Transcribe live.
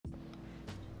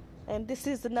and this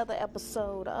is another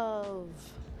episode of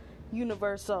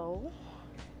Universal.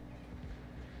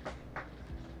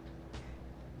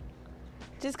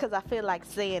 Just because I feel like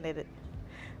saying it,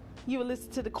 you will listen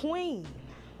to the Queen.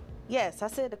 Yes, I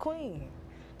said the Queen.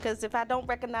 Because if I don't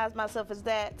recognize myself as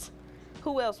that,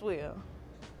 who else will?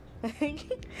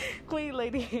 Queen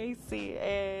Lady AC.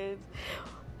 And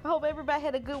I hope everybody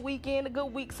had a good weekend, a good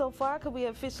week so far, because we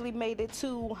officially made it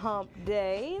to Hump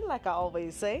Day, like I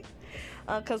always say.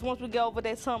 Because once we get over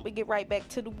this hump, we get right back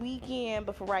to the weekend.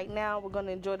 But for right now, we're going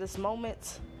to enjoy this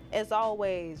moment. As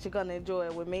always, you're going to enjoy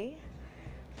it with me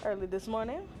early this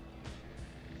morning.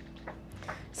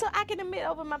 So I can admit,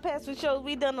 over my past few shows,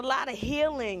 we've done a lot of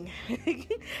healing,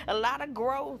 a lot of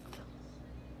growth,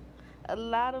 a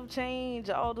lot of change,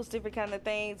 all those different kind of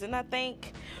things. And I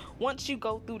think once you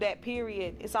go through that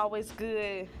period, it's always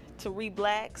good to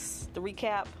relax, to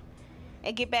recap,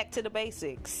 and get back to the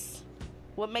basics.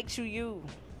 What makes you you?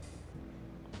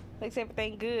 Makes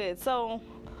everything good. So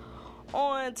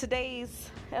on today's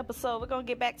episode, we're going to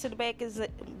get back to the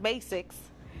basics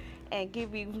and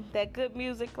give you that good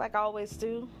music like I always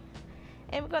do.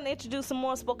 And we're going to introduce some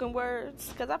more spoken words,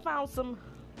 because I found some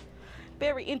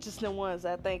very interesting ones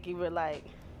I think you would like.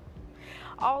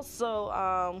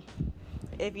 Also,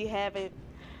 if you haven't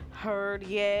heard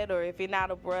yet, or if you're not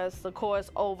abreast, of course,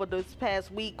 over this past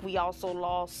week, we also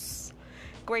lost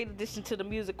great addition to the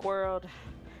music world.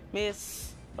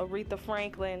 Miss Aretha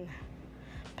Franklin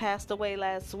passed away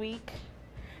last week.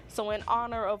 So in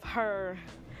honor of her,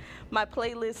 my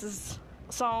playlist is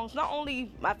songs, not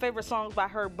only my favorite songs by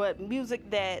her, but music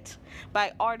that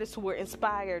by artists who were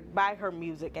inspired by her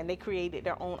music and they created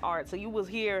their own art. So you will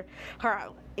hear her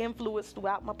influence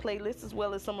throughout my playlist, as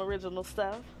well as some original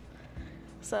stuff.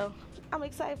 So I'm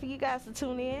excited for you guys to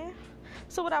tune in.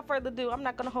 So without further ado, I'm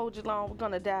not going to hold you long. We're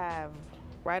going to dive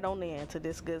right on into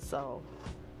this good soul.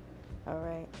 All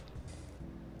right.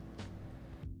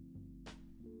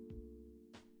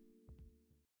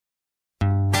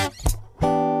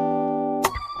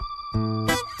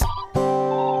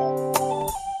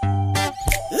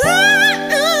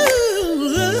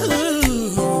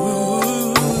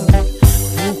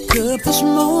 This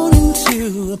morning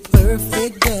to a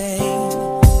perfect day.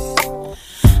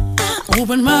 I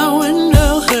opened my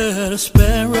window, heard a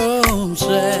sparrow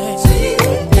say,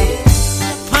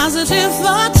 positive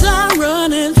thoughts are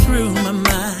running through my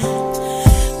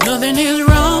mind. Nothing is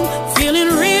wrong,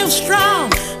 feeling real strong,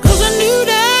 'cause a new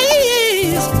day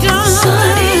is done.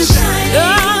 Sun is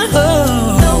shining,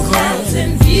 no clouds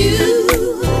in view.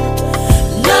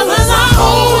 Lovers are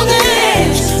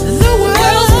holding, the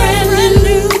world's brand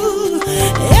new.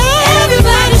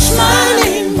 Everybody's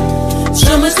smiling,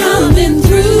 summer's coming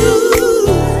through.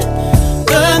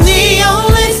 But the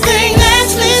only thing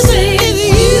that's missing is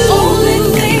you. Only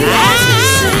thing that's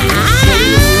missing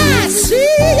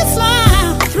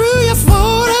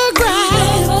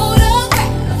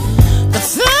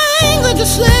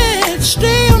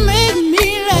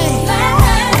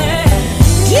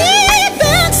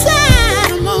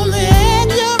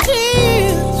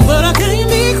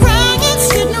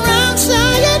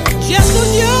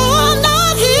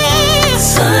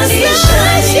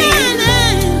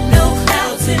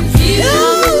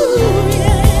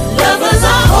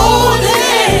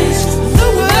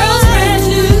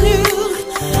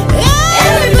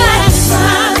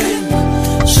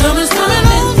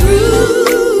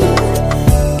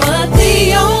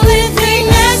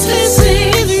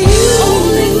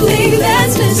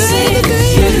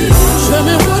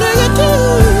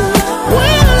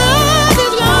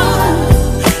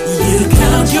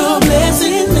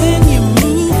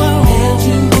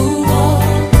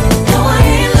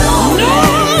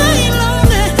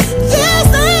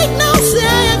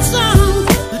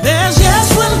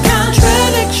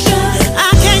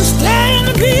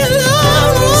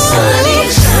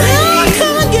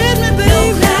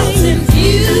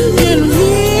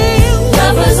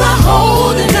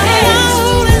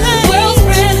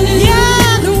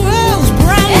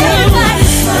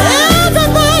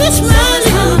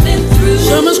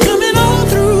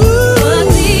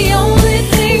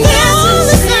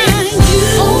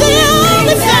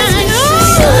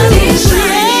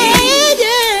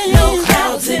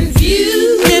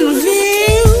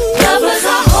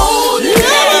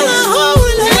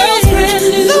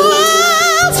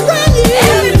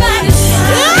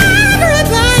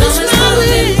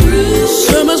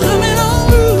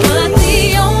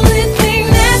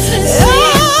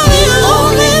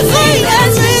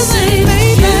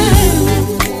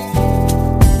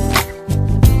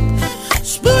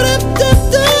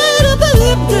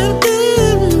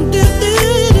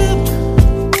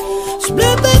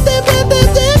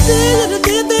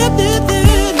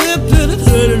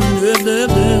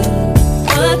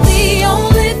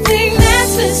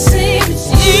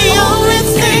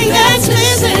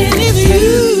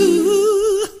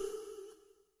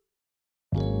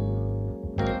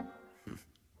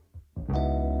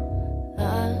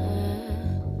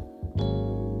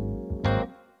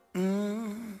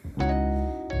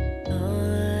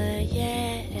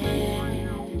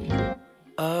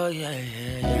yeah,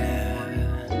 yeah,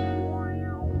 yeah.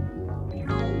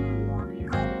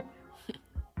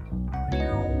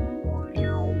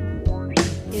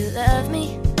 You love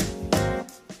me?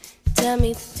 Tell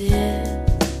me the deal.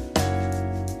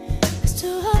 'Cause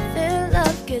too often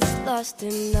love gets lost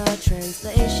in our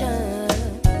translation.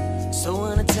 So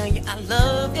when I tell you I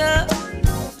love you, I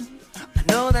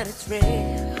know that it's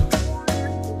real.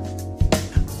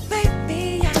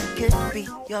 Baby, I could be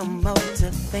your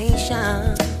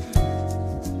motivation.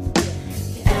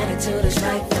 Your attitude is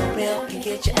right for real, can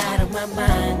get you out of my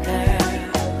mind,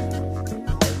 girl.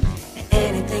 And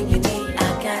anything you need,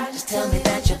 I got. Just tell me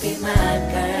that you'll be mine,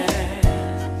 girl.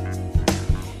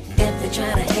 If they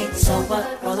try to hate, so what?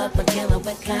 Roll up and kill 'em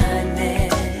with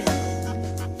kindness.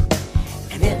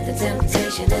 And if the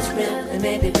temptation is real, then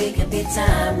maybe we can be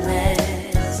timeless.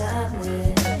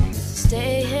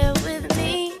 Stay here with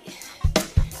me,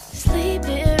 sleep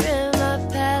here in my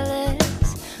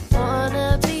palace.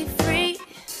 Wanna be free,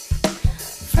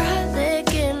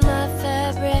 frolic in my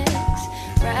fabrics,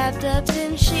 wrapped up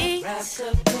in sheets.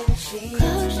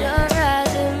 Close your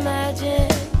eyes, imagine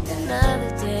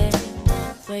another day,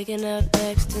 waking up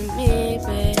next to me,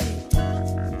 babe.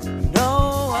 No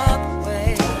other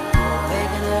way,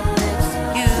 waking up next to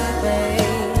you,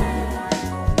 babe.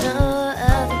 No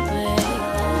other way,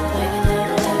 waking up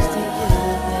next to you,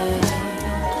 babe.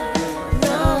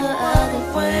 No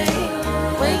other way,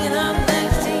 waking up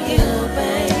next to you,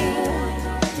 babe.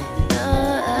 No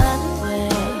other way,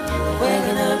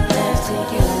 Waking up next to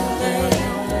you, babe.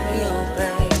 Yo,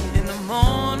 babe. In the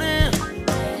morning,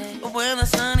 when the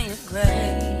sun is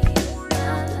gray,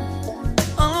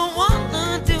 all I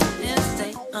wanna do is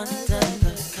stay under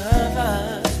the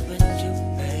covers with you,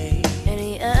 babe.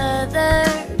 any other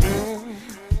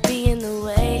be in the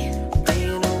way.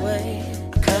 Being away,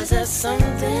 'cause there's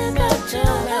something about your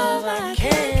love I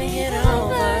can't get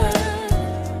over.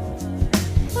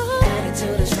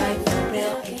 Attitude is right for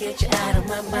real, can get you out of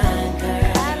my mind,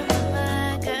 girl. Out of my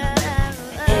mind, girl, out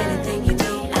of my Anything you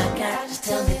need, I got. Just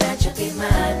tell me that you'll be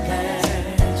mine, girl.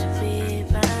 be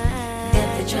mine. If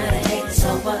they try to hate, so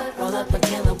what? Roll up and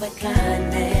kill 'em with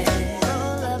kindness.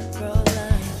 Roll up, roll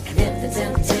up. And if the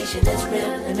temptation is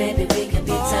real, then maybe we can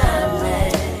be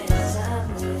timeless.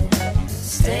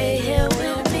 Stay here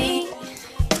with me,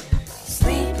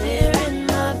 sleep here in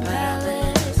my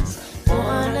palace.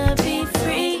 Wanna be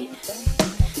free,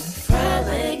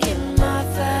 frolic in my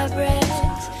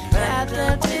fabrics, wrapped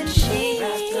up in sheets.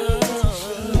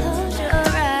 Close your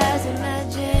eyes,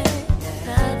 imagine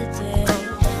another day,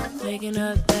 waking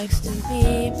up next to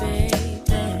me, baby.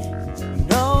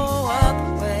 No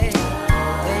other way,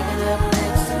 waking up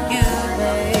next to you,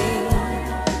 babe.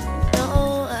 No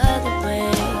other way,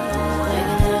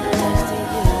 waking up next to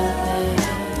you, baby.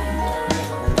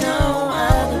 No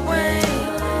other way,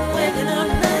 waking up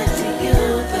next to you,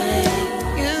 babe.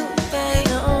 You, babe.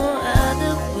 No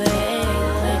other way,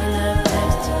 waking up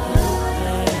next to you,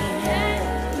 baby.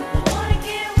 Wanna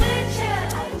get with ya,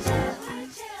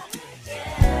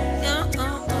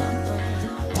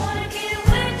 wanna get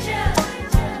with ya,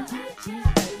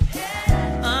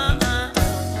 wanna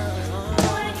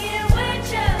get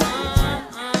with ya,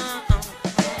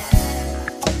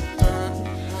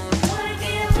 wanna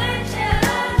get with ya.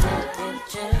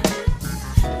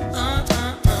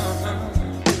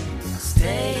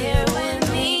 Stay here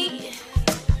with me,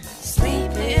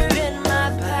 sleep here in my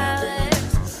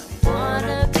palace.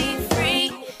 Wanna be free,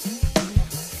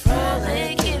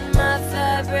 frolic in my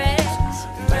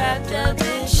fabrics, wrapped up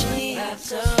in sheets.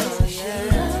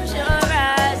 Close your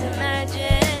eyes,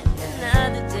 imagine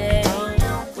another day,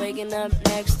 waking up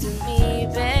next to me,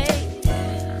 babe.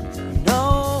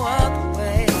 No other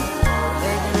way,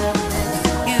 waking up next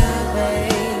to you,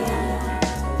 babe.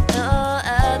 No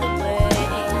other way,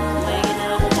 waking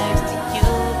up next to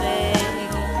you,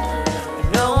 babe.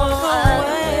 No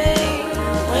other way,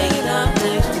 waking up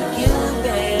next to you,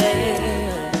 babe.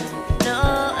 No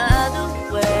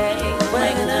other way,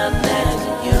 Waking up next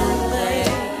to you, babe.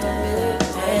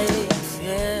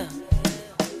 Yeah.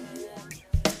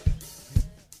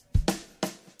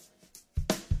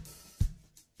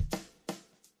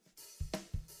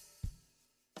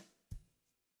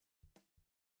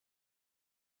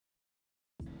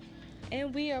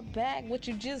 And we are back. What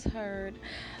you just heard,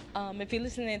 if you're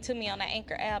listening to me on the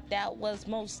Anchor app, that was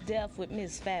Most Def with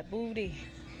Miss Fat Booty.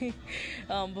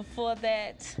 Before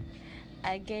that,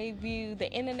 I gave you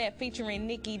The Internet featuring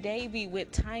Nikki Davy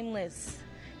with Timeless.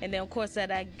 And then, of course,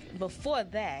 before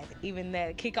that, even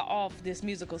that kick off this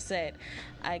musical set,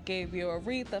 I gave you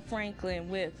Aretha Franklin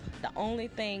with The Only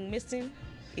Thing Missing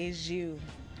Is You.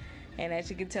 And as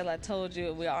you can tell, I told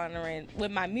you we're honoring,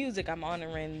 with my music, I'm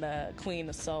honoring the Queen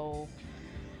of Soul,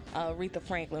 Aretha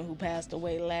Franklin, who passed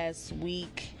away last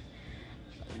week.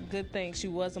 Good thing she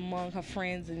was among her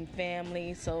friends and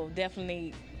family, so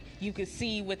definitely you could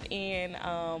see within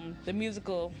the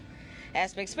musical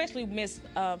aspect, especially Miss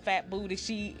Fat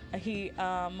Booty, he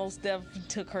most definitely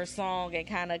took her song and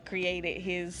kind of created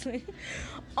his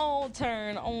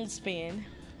own spin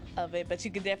of it, but you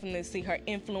could definitely see her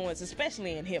influence,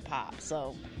 especially in hip-hop.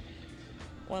 So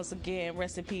once again,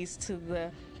 rest in peace to the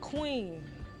Queen,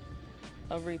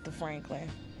 Aretha Franklin.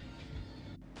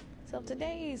 So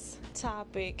today's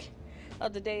topic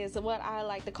of the day is what I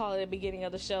like to call at the beginning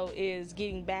of the show is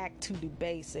getting back to the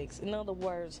basics. In other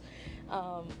words,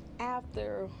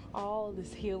 after all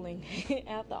this healing,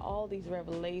 after all these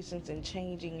revelations and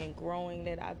changing and growing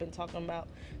that I've been talking about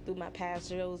through my past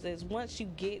shows, is once you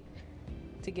get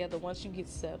together, once you get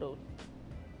settled,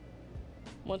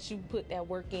 once you put that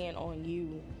work in on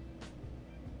you,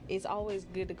 it's always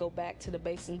good to go back to the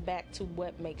basics, back to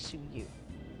what makes you you.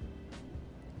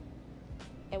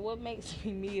 And what makes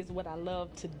me me is what I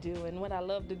love to do. And what I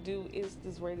love to do is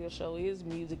this radio show, is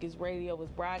music, is radio, is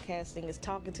broadcasting, is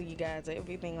talking to you guys,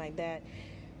 everything like that.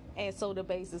 And so the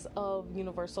basis of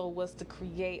Universal was to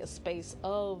create a space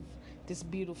of this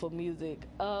beautiful music,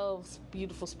 of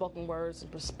beautiful spoken words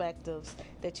and perspectives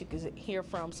that you could hear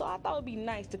from. So I thought it'd be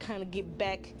nice to kind of get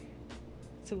back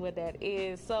to what that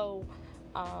is. So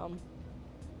to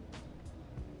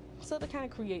kind of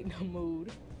create the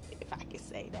mood, if I could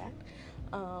say that.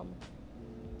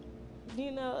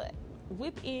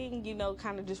 Within,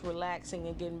 kind of just relaxing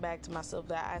and getting back to myself,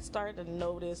 that I started to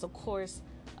notice, of course,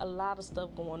 a lot of stuff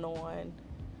going on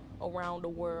around the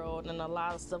world, and a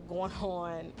lot of stuff going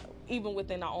on even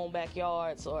within our own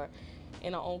backyards or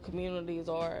in our own communities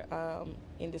or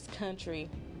in this country.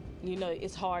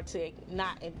 It's hard to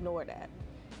not ignore that.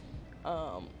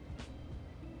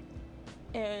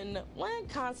 And one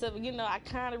concept, I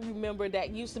kind of remember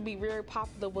that used to be very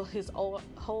popular with his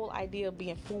whole idea of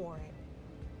being foreign,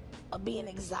 of being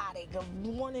exotic, of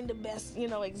wanting the best,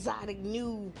 exotic,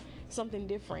 new, something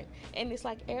different. And it's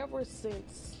like ever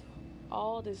since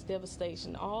all this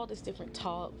devastation, all this different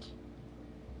talk,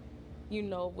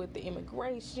 with the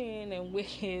immigration and with,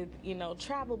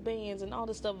 travel bans and all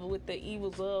this stuff, with the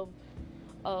evils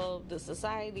of the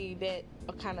society that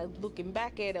are kind of looking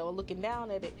back at it or looking down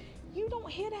at it, you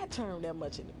don't hear that term that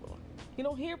much anymore. You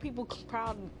don't hear people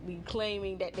proudly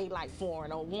claiming that they like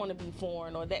foreign or want to be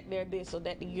foreign or that they're this or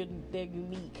that they're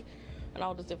unique and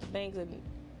all those different things.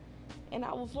 And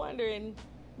I was wondering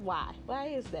why. Why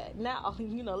is that? Now,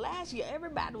 last year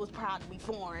everybody was proud to be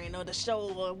foreign or to show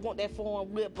or want that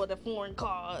foreign whip or the foreign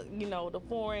car, the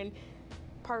foreign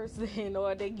person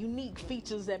or the unique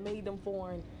features that made them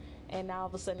foreign. And now all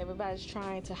of a sudden everybody's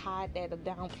trying to hide that or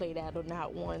downplay that or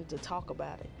not wanting to talk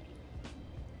about it.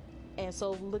 And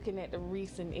so looking at the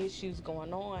recent issues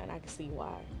going on, I can see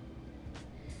why.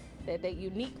 That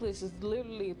uniqueness is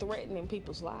literally threatening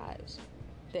people's lives.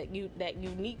 That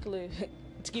uniqueness,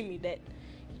 that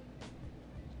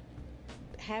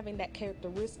having that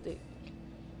characteristic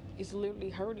is literally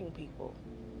hurting people.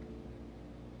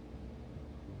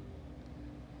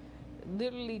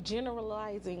 Literally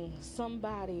generalizing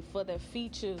somebody for their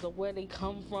features or where they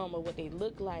come from or what they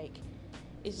look like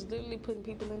is literally putting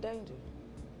people in danger.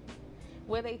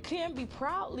 Where they can be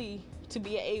proudly to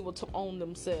be able to own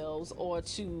themselves or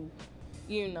to,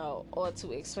 or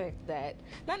to expect that.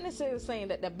 Not necessarily saying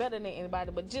that they're better than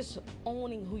anybody, but just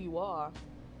owning who you are,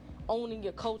 owning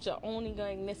your culture, owning your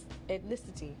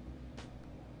ethnicity,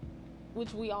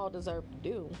 which we all deserve to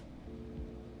do.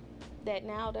 That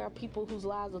now there are people whose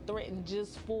lives are threatened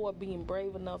just for being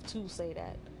brave enough to say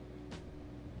that.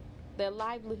 Their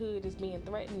livelihood is being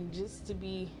threatened just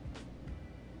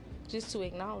to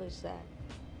acknowledge that.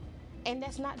 And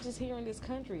that's not just here in this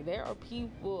country. There are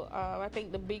people, I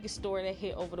think the biggest story that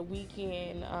hit over the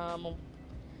weekend,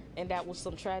 and that was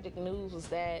some tragic news, was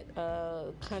that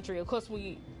country, of course,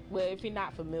 if you're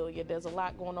not familiar, there's a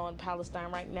lot going on in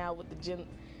Palestine right now with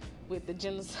the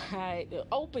genocide, the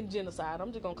open genocide.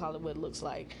 I'm just going to call it what it looks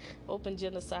like. Open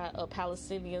genocide of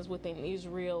Palestinians within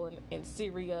Israel and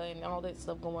Syria and all that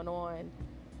stuff going on.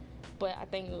 But I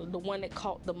think the one that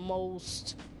caught the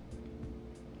most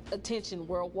attention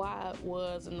worldwide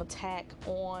was an attack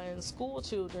on school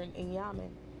children in Yemen,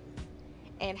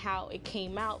 and how it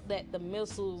came out that the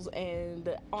missiles and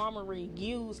the armory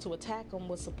used to attack them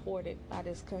was supported by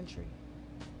this country.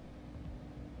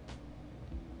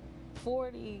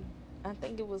 40, I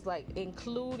think it was like,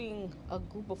 including a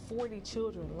group of 40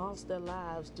 children lost their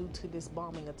lives due to this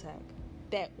bombing attack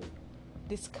that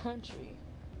this country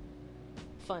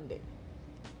funded.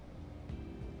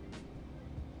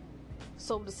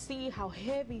 So to see how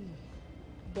heavy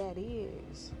that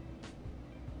is,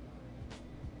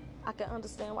 I can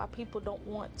understand why people don't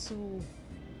want to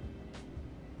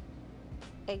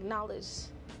acknowledge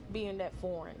being that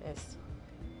foreignness,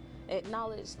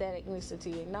 acknowledge that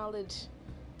ethnicity, acknowledge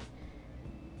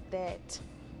that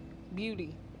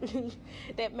beauty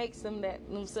that makes them that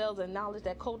themselves, acknowledge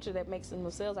that culture that makes them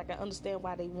themselves. I can understand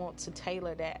why they want to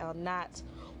tailor that or not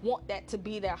want that to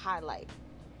be their highlight,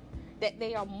 that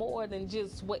they are more than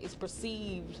just what is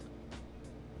perceived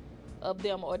of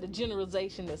them or the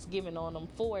generalization that's given on them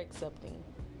for accepting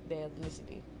their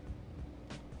ethnicity.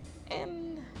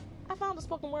 And I found a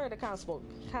spoken word that kind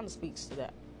of speaks to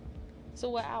that. So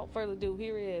without further ado,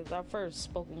 here is our first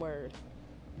spoken word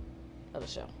of the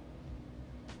show.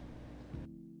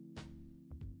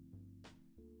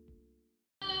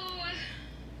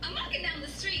 I'm walking down the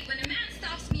street when a man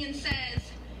stops me and says,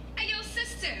 "Hey, yo,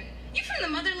 sister, you from the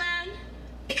motherland?"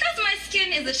 Because my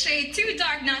skin is a shade too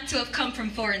dark not to have come from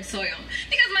foreign soil.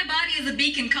 Because my body is a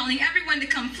beacon calling everyone to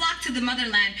come flock to the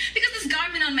motherland. Because this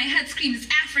garment on my head screams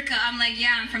Africa. I'm like,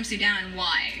 yeah, I'm from Sudan.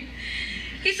 Why?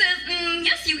 He says,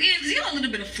 yes, you is. You got a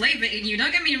little bit of flavor in you.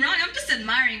 Don't get me wrong. I'm just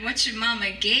admiring what your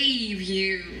mama gave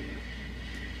you.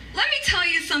 Let me tell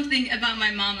you something about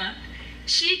my mama.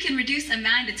 She can reduce a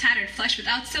man to tattered flesh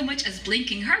without so much as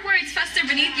blinking. Her words fester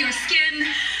beneath your skin.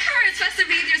 Her words fester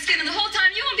beneath your skin, and the whole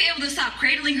time you won't be able to stop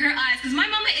cradling her eyes, because my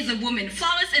mama is a woman,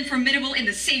 flawless and formidable in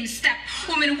the same step.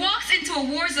 Woman walks into a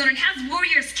war zone and has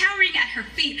warriors cowering at her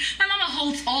feet. My mama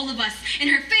holds all of us, in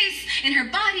her face, in her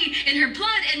body, in her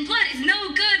blood, and blood is no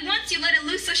good once you let it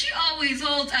loose, so she always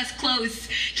holds us close,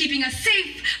 keeping us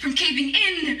safe from caving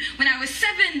in. When I was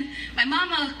 7, my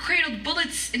mama cradled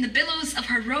bullets in the billows of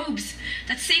her robes.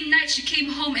 That same night, she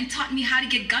came home and taught me how to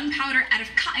get gunpowder out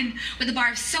of cotton with a bar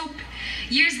of soap.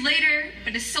 Years later,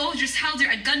 when the soldiers held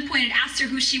her at gunpoint and asked her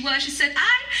who she was, she said,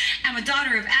 "I am a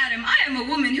daughter of Adam. I am a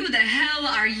woman. Who the hell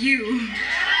are you?"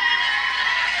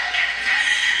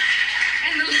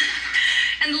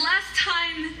 And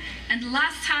the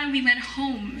last time we went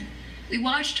home, we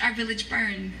watched our village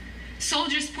burn.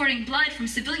 Soldiers pouring blood from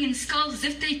civilian skulls as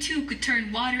if they too could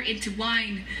turn water into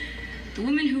wine. The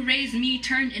woman who raised me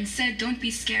turned and said, "Don't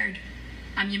be scared.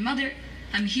 I'm your mother.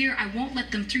 I'm here. I won't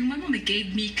let them through." My mama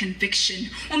gave me conviction.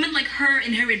 Women like her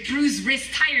inherit bruised wrists,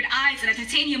 tired eyes, and a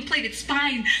titanium-plated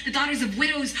spine. The daughters of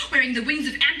widows wearing the wings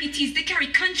of amputees. They carry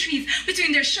countries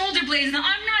between their shoulder blades. Now,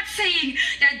 I'm not saying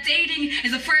that dating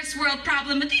is a first world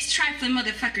problem, but these trifling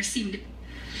motherfuckers seem to...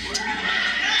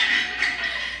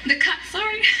 The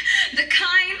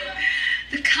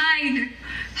kind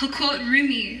who'll quote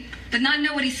Rumi, but not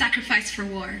know what he sacrificed for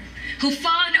war. Who'll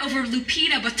fawn over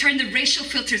Lupita but turn the racial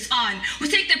filters on. Who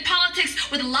take their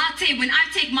politics with a latte when I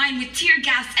take mine with tear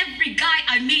gas. Every guy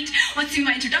I meet wants to be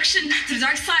my introduction to the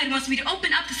dark side, wants me to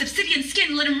open up this obsidian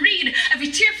skin, let him read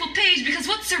every tearful page, because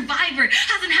what survivor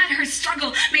hasn't had her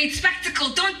struggle made spectacle?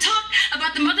 Don't talk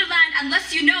about the motherland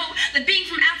unless you know that being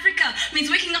from Africa means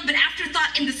waking up an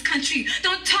afterthought in this country.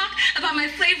 Don't talk about my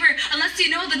flavor unless you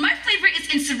know that my flavor is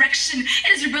insurrection,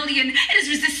 it is rebellion, it is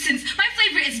resistance. My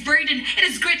flavor is burden, it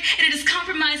is grit, and it is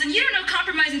compromise. And you don't know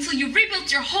compromise until you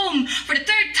rebuilt your home for the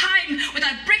 3rd time,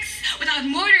 without bricks, without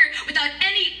mortar, without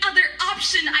any other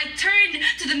option. I turned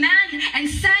to the man and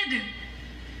said,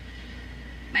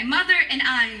 "My mother and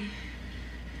I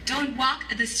don't walk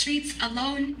the streets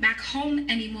alone back home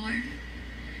anymore.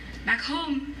 Back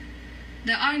home,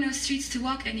 there are no streets to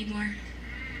walk anymore."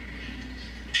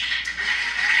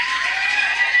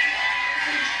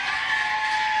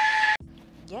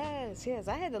 Yes,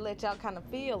 I had to let y'all kind of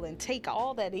feel and take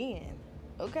all that in,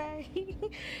 okay?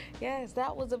 Yes,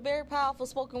 that was a very powerful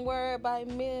spoken word by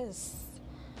Miss,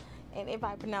 and if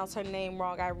I pronounce her name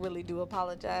wrong, I really do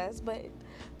apologize, but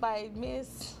by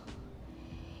Miss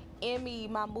Emmy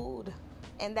Mahmood,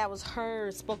 and that was her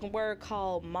spoken word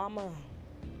called Mama.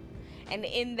 And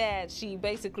in that, she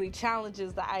basically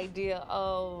challenges the idea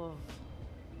of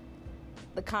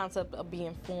the concept of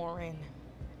being foreign,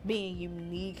 being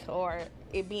unique, or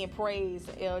it being praised,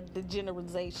 the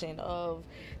generalization of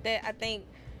that. I think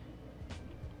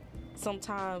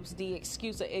sometimes the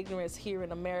excuse of ignorance here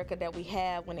in America that we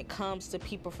have when it comes to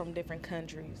people from different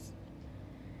countries,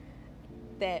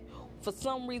 that for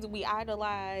some reason we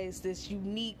idolize this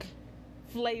unique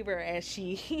flavor, as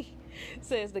she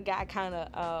says the guy kind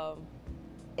of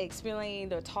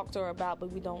explained or talked to her about, but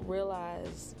we don't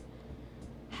realize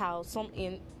how some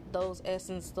in those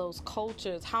essence, those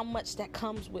cultures, how much that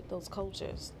comes with those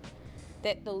cultures,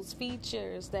 that those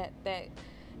features, that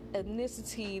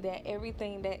ethnicity, that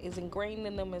everything that is ingrained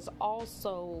in them is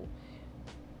also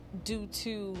due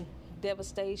to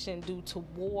devastation, due to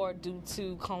war, due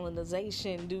to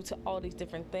colonization, due to all these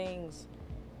different things,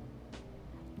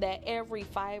 that every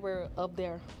fiber of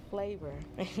their flavor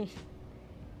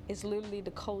is literally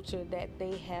the culture that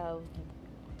they have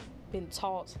been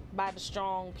taught by the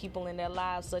strong people in their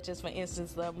lives, such as, for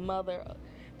instance, the mother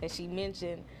that she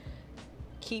mentioned,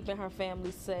 keeping her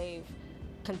family safe,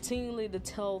 continually to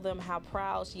tell them how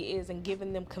proud she is, and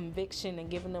giving them conviction and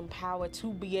giving them power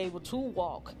to be able to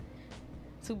walk,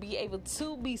 to be able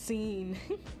to be seen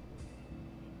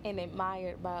and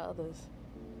admired by others.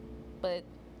 But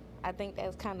I think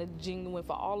that's kind of genuine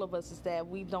for all of us, is that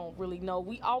we don't really know.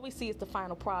 We always see it's the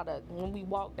final product when we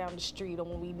walk down the street or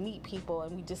when we meet people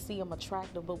and we just see them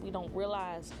attractive, but we don't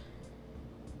realize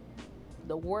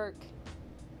the work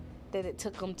that it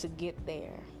took them to get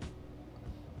there,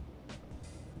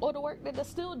 or the work that they're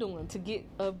still doing to get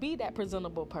be that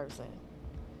presentable person,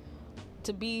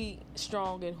 to be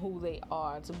strong in who they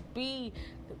are, to be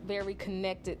very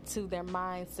connected to their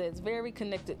mindsets, very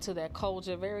connected to their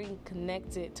culture, very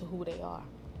connected to who they are.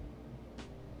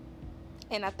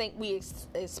 And I think we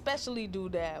especially do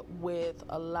that with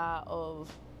a lot of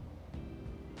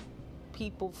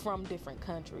people from different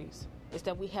countries. Is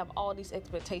that we have all these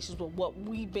expectations with what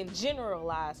we've been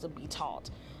generalized to be taught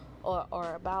or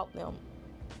about them.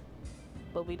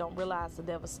 But we don't realize the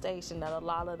devastation that a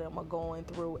lot of them are going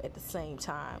through at the same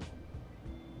time.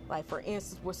 Like, for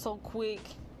instance, we're so quick,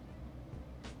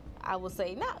 I would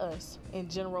say, not us in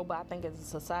general, but I think as a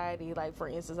society, like, for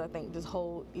instance, I think this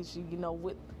whole issue,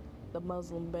 with the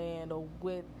Muslim ban, or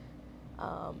with,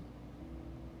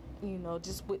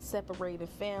 just with separated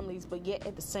families, but yet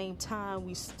at the same time,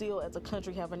 we still as a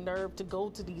country have a nerve to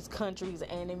go to these countries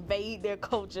and invade their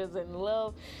cultures and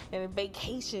love and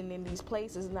vacation in these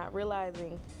places, not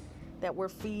realizing that we're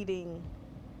feeding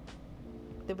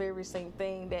the very same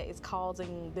thing that is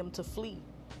causing them to flee.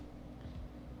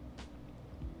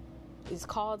 It's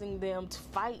causing them to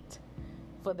fight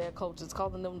for their culture. It's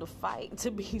causing them to fight to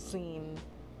be seen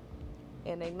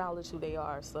and acknowledge who they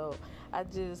are. So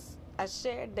I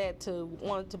shared that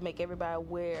wanted to make everybody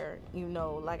aware,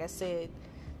 like I said,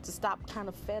 to stop kind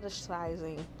of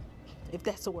fetishizing, if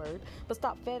that's a word, but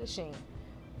stop fetishing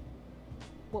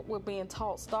what we're being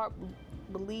taught. Start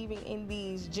believing in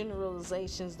these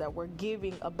generalizations that we're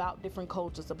giving about different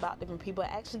cultures, about different people.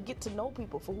 Actually get to know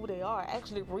people for who they are.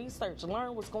 Actually research,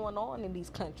 learn what's going on in these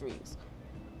countries.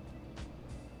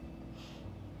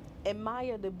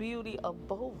 Admire the beauty of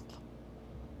both.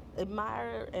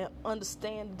 Admire and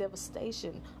understand the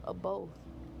devastation of both,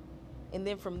 and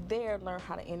then from there learn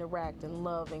how to interact and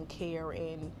love and care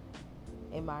and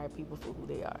admire people for who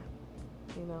they are,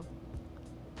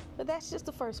 but that's just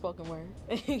the first spoken word.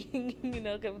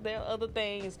 Because there are other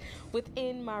things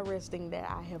within my resting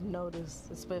that I have noticed,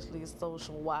 especially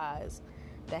social wise,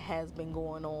 that has been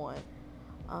going on.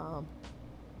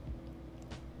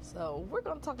 So we're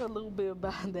going to talk a little bit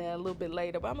about that a little bit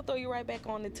later. But I'm going to throw you right back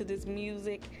on into this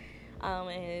music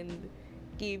and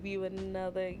give you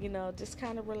another, just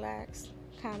kind of relax,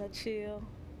 kind of chill,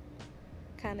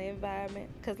 kind of environment.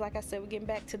 Because like I said, we're getting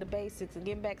back to the basics. And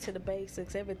getting back to the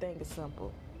basics, everything is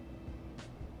simple.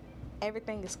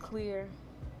 Everything is clear.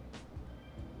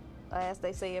 As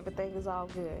they say, everything is all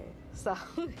good. So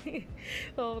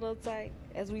hold on tight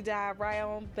as we dive right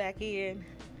on back in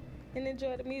and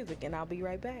enjoy the music, and I'll be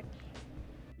right back.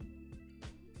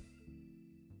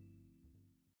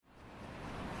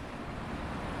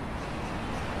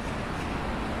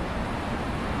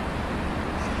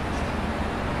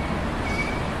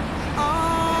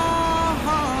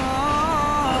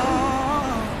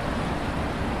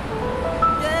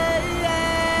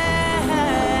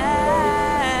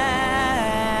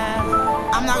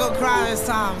 I'm not gonna cry this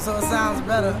time, so it sounds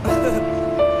better.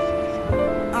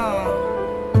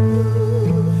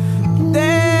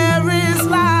 There is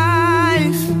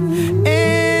life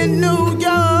in New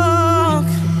York,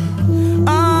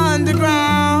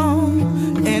 underground,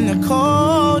 in the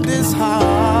coldest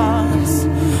hearts.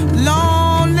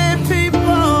 Lonely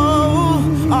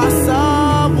people are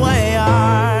subway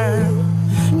art.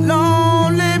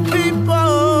 Lonely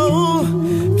people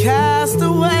cast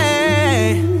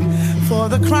away for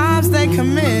the crimes they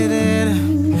committed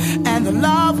and the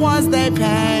loved ones they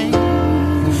paid.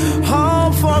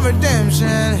 Hope for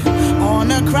redemption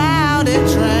on a crowded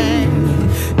train.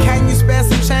 Can you spare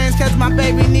some change? Cause my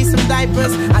baby needs some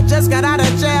diapers. I just got out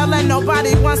of jail and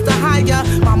nobody wants to hire.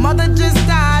 My mother just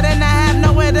died and I have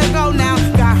nowhere to go now.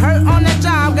 Got hurt on the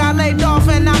job, got laid off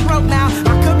and I'm broke now.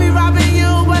 I could be robbing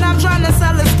you, but I'm trying to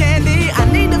sell this candy. I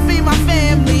need to feed my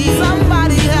family.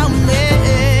 Somebody help me.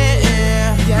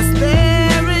 Yes,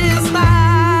 there is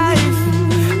life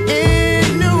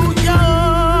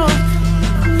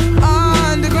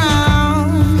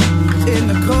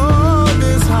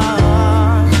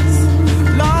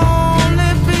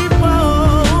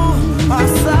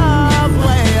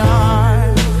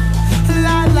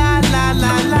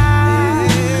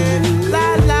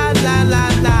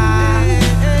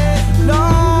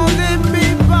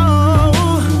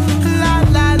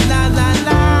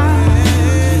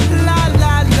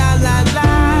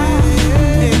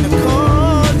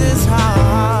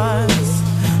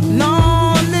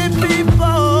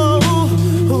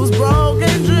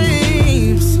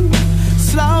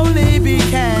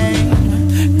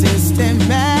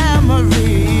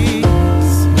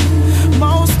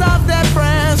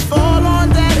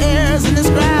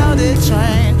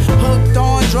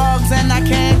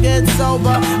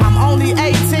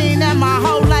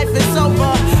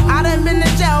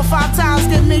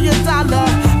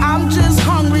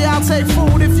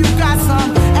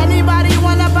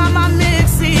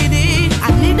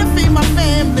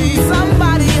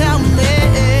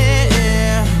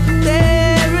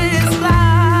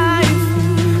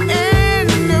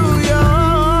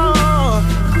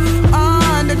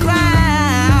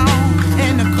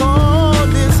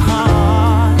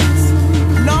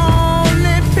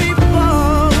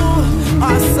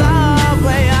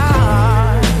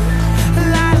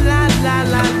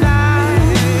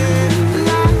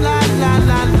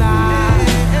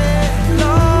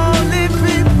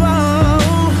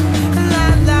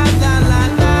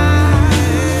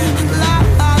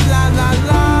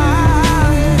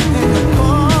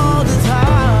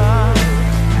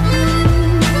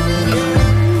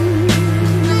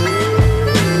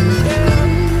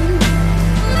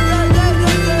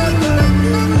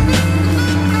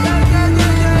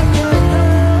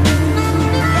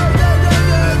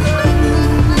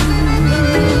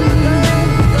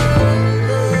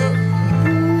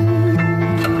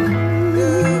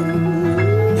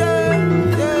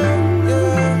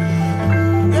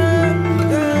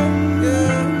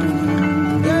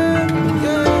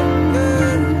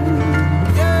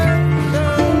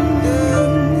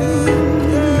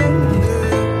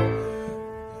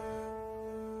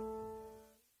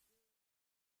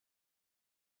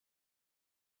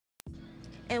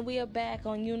And we are back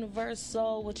on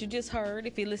Universal. What you just heard,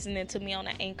 if you're listening to me on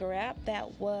the Anchor app,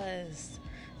 that was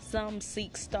Some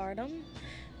Seek Stardom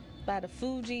by the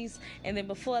Fugees. And then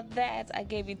before that, I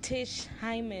gave you Tish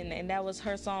Hyman, and that was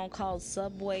her song called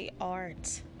Subway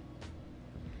Art.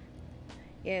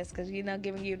 Yes, because,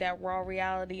 giving you that raw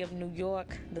reality of New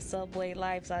York, the subway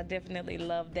life. So I definitely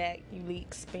love that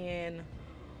unique spin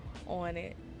on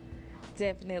it.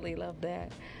 Definitely love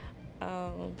that.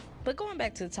 But going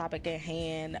back to the topic at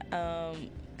hand,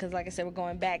 because like I said, we're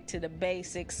going back to the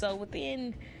basics. So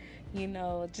within,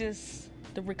 just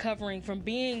the recovering from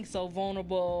being so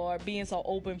vulnerable or being so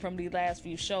open from these last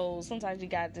few shows, sometimes you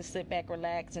gotta just sit back,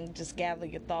 relax, and just gather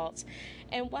your thoughts.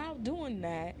 And while doing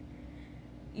that,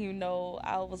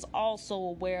 I was also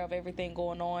aware of everything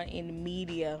going on in the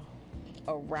media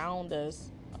around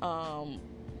us, and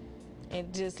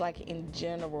just like in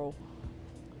general,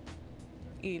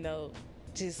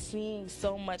 just seeing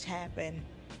so much happen.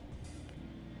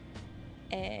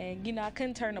 And, I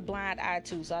couldn't turn a blind eye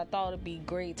to, so I thought it'd be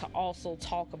great to also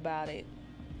talk about it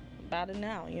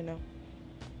now,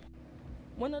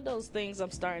 One of those things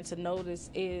I'm starting to notice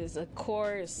is, of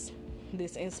course,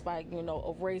 this inspire,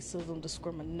 of racism,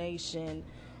 discrimination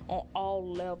on all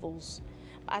levels.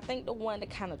 I think the one that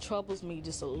kind of troubles me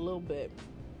just a little bit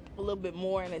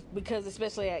more, and it's because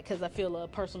I feel a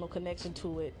personal connection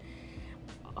to it.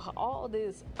 All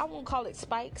this, I won't call it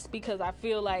spikes, because I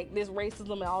feel like this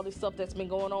racism and all this stuff that's been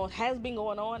going on has been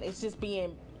going on. It's just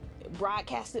being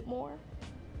broadcasted more.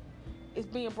 It's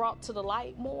being brought to the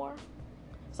light more.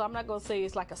 So I'm not going to say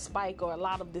it's like a spike or a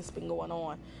lot of this been going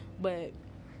on. But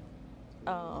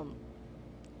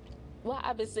what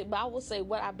I've been saying, but I will say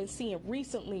what I've been seeing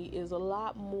recently is a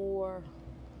lot more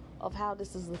of how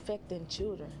this is affecting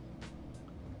children.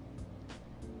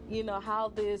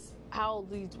 How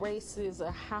these races,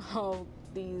 or how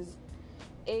these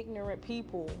ignorant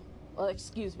people,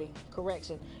 excuse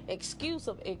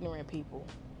of ignorant people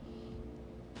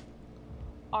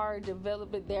are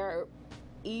developing their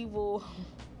evil,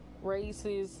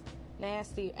 racist,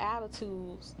 nasty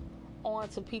attitudes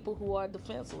onto people who are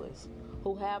defenseless,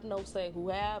 who have no say, who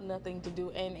have nothing to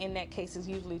do, and in that case it's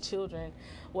usually children.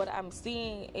 What I'm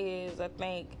seeing is, I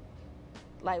think,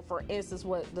 like for instance,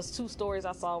 the 2 stories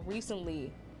I saw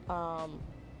recently,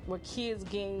 were kids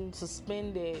getting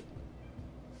suspended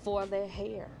for their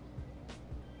hair,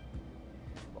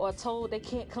 or told they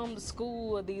can't come to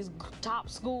school, or these top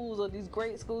schools or these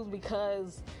great schools,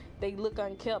 because they look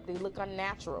unkept, they look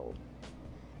unnatural,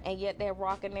 and yet they're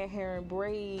rocking their hair in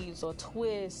braids or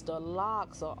twists or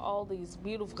locks or all these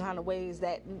beautiful kind of ways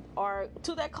that are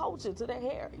to their culture, to their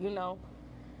hair,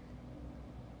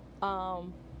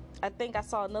 I think I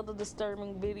saw another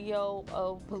disturbing video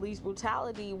of police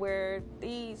brutality where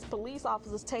these police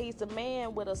officers tased a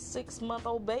man with a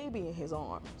 6-month-old baby in his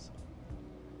arms.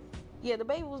 Yeah, the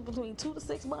baby was between 2 to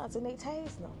 6 months, and they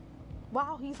tased him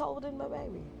while he's holding the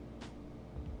baby.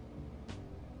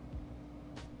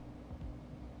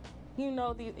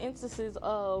 These instances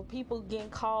of people getting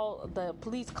called, white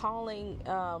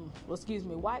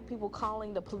people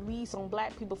calling the police on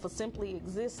black people for simply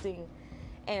existing.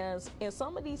 And in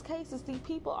some of these cases, these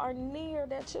people are near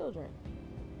their children.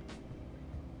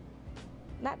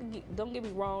 Don't get me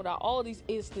wrong, all these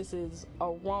instances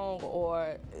are wrong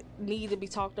or need to be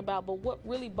talked about, but what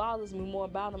really bothers me more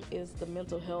about them is the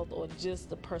mental health, or just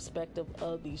the perspective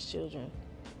of these children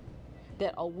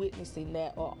that are witnessing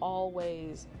that, or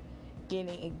always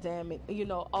getting examined,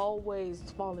 always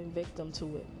falling victim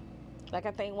to it. Like,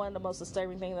 I think one of the most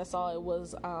disturbing things I saw, it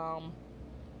was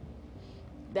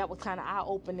that was kind of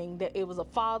eye-opening, that it was a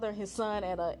father and his son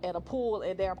at a pool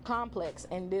at their complex,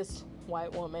 and this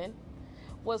white woman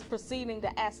was proceeding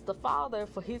to ask the father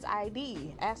for his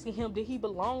ID, asking him, did he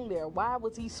belong there? Why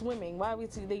was he swimming? Why was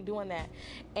they doing that?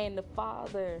 And the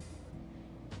father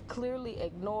clearly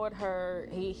ignored her.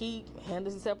 He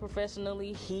handled himself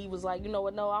professionally. He was like, you know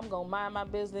what, no, I'm gonna mind my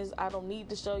business. I don't need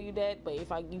to show you that, but if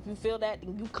you feel that,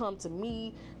 then you come to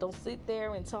me. Don't sit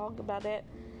there and talk about that.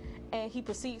 And he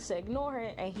proceeds to ignore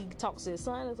her, and he talks to his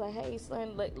son. It's like, hey,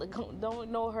 son, don't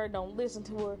ignore her. Don't listen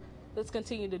to her. Let's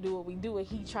continue to do what we do. And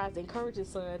he tries to encourage his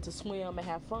son to swim and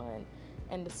have fun.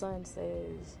 And the son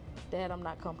says, Dad, I'm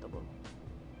not comfortable.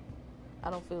 I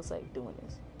don't feel safe doing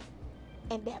this.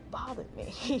 And that bothered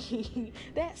me.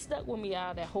 That stuck with me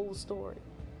out of that whole story,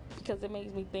 because it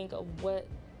makes me think of what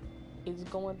is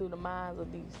going through the minds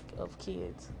of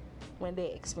kids when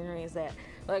they experience that.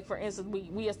 Like, for instance,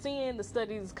 we are seeing the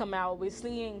studies come out. We're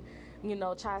seeing,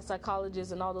 child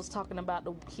psychologists and all those talking about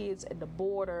the kids at the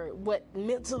border, what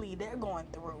mentally they're going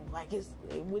through. Like,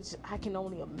 which I can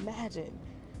only imagine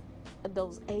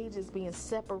those ages being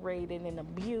separated and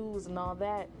abused and all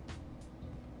that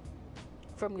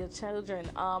from your children.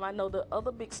 I know the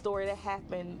other big story that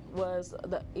happened was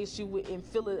the issue in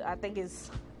Philly. I think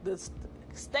it's the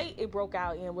state it broke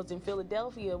out in was in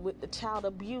Philadelphia with the child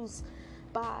abuse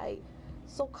by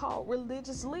so-called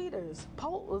religious leaders,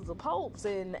 popes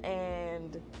and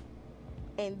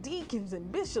deacons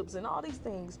and bishops and all these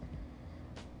things.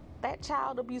 That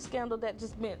child abuse scandal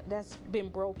that's been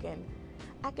broken.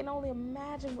 I can only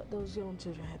imagine what those young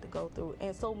children had to go through.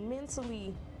 And so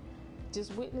mentally,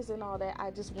 just witnessing all that,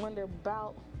 I just wonder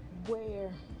about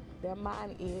where their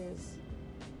mind is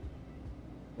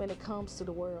when it comes to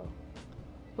the world,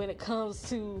 when it comes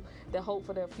to the hope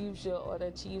for their future or the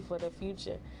achieve for their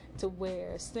future, to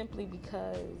where simply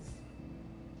because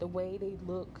the way they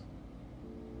look,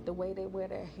 the way they wear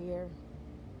their hair,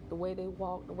 the way they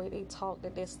walk, the way they talk,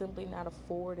 that they're simply not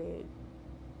afforded,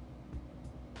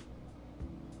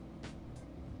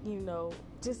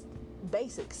 just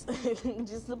basics,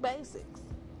 just the basics.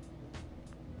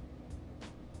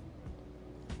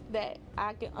 That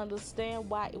I can understand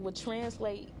why it would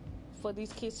translate for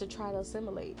these kids to try to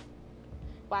assimilate.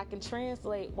 Why I can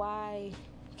translate why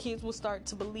kids will start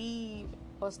to believe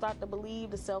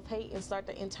the self-hate and start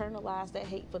to internalize that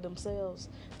hate for themselves,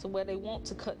 to where they want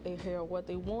to cut their hair, or what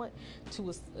they want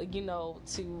to,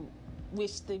 to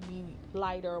wish to be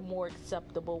lighter or more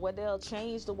acceptable, where they'll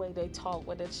change the way they talk,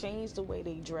 where they'll change the way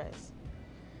they dress,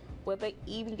 where they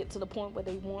even get to the point where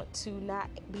they want to not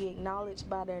be acknowledged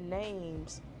by their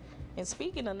names. And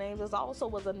speaking of names, there also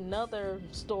was another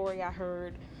story I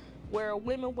heard where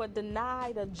women were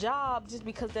denied a job just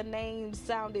because their name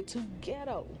sounded too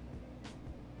ghetto.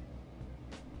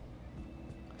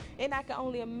 And I can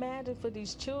only imagine for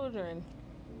these children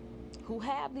who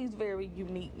have these very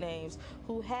unique names,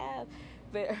 who have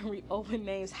very open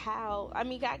names, I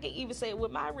can even say it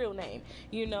with my real name,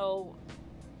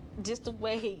 just the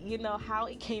way, how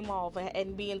it came off,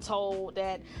 and being told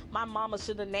that my mama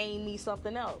should have named me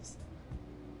something else.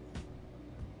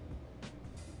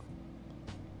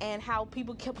 And how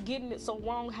people kept getting it so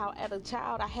wrong, how as a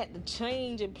child I had to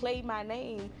change and play my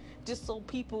name just so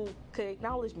people could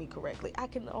acknowledge me correctly. I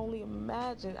can only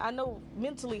imagine. I know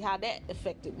mentally how that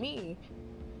affected me.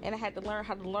 And I had to learn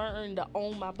how to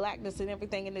own my blackness and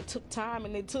everything. And it took time,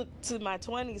 and it took to my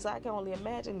 20s. So I can only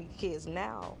imagine these kids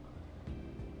now,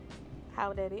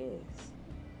 how that is.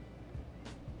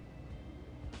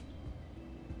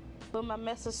 But my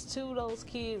message to those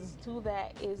kids, to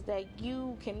that, is that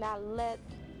you cannot let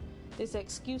this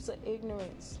excuse of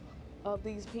ignorance of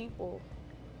these people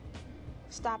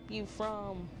stop you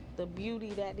from the beauty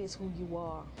that is who you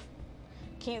are.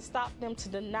 Can't stop them to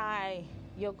deny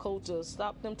your culture,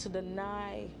 stop them to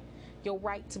deny your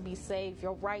right to be safe,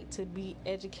 your right to be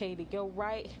educated, your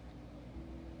right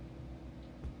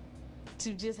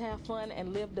to just have fun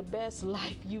and live the best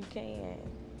life you can,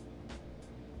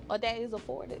 or that is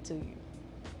afforded to you.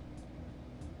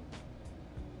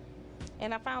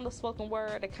 And I found a spoken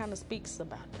word that kind of speaks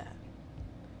about that,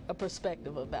 a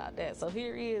perspective about that. So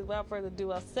here is, without further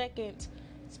ado, our second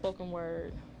spoken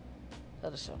word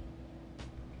of the show.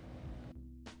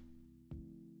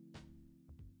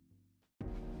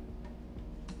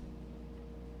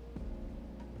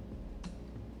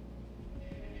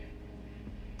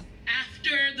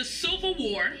 After the Civil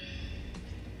War,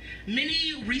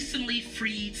 many recently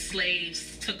freed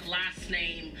slaves took last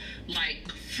name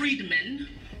like Freedman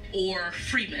or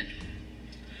Freeman.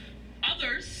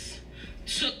 Others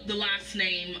took the last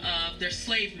name of their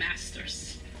slave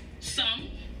masters. Some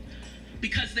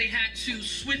because they had to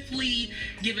swiftly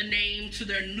give a name to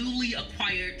their newly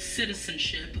acquired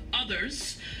citizenship.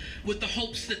 Others with the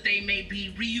hopes that they may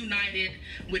be reunited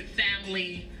with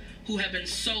family who have been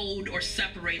sold or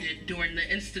separated during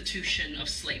the institution of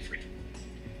slavery.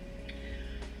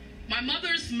 My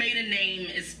mother's maiden name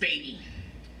is Beatty,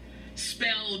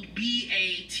 spelled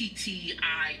B-A-T-T-I-E.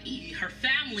 Her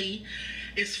family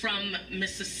is from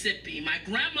Mississippi. My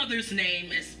grandmother's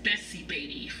name is Bessie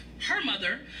Beatty. Her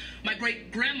mother, my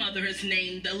great-grandmother, is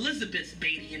named Elizabeth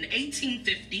Beatty. In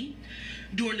 1850,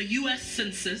 during the U.S.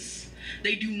 Census,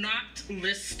 they do not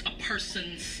list a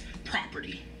person's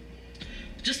property,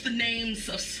 just the names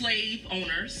of slave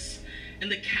owners. In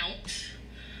the count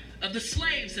of the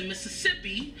slaves in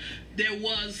Mississippi, there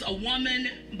was a woman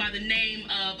by the name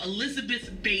of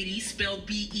Elizabeth Beatty, spelled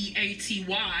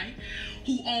B-E-A-T-Y,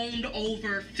 who owned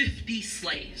over 50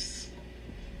 slaves.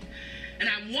 And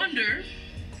I wonder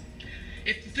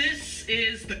if this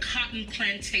is the cotton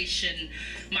plantation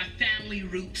my family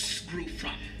roots grew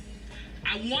from.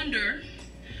 I wonder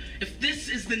If this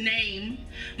is the name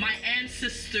my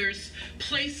ancestors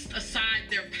placed aside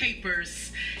their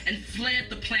papers and fled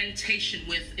the plantation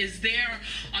with, is there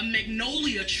a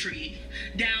magnolia tree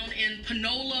down in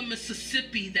Panola,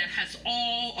 Mississippi that has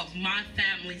all of my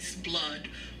family's blood?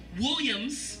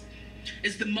 Williams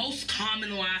is the most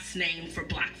common last name for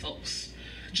black folks.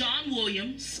 John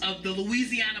Williams of the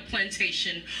Louisiana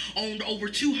plantation owned over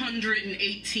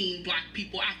 218 black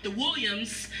people. After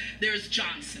Williams, there's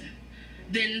Johnson,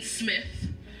 then Smith,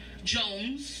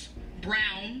 Jones,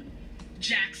 Brown,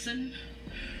 Jackson.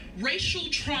 Racial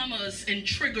traumas and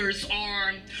triggers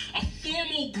are a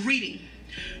formal greeting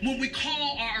when we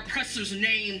call our oppressor's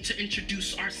name to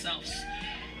introduce ourselves.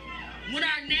 When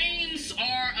our names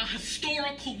are a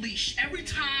historical leash, every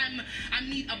time I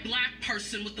meet a black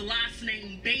person with the last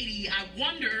name Beatty, I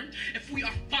wonder if we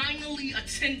are finally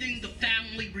attending the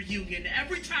family reunion.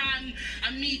 Every time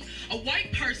I meet a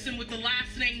white person with the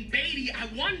last name Beatty, I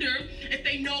wonder if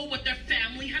they know what their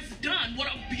family has done, what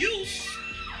abuse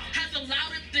has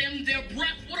allowed them their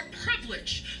breath. What a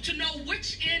privilege to know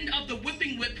which end of the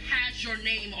whipping whip has your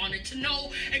name on it, to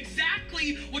know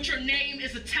exactly what your name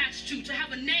is attached to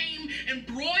have a name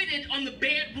embroidered on the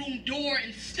bedroom door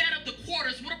instead of the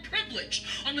quarters. What a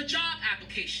privilege. On the job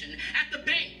application, at the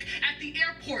bank, at the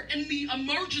airport, in the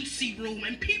emergency room.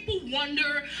 And people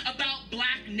wonder about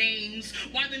black names,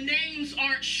 why the names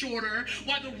aren't shorter,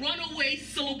 why the runaway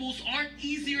syllables aren't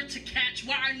easier to catch,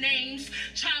 why our names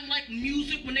chime like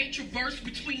music when they traverse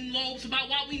between lobes, about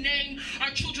why we name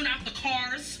our children after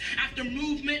cars, after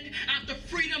movement, after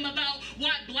freedom, about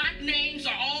why black names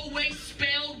are always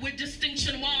spelled with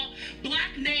distinction, while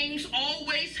black names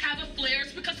always have a flair.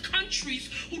 It's because countries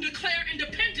who declare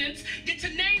independence get to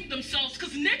name themselves,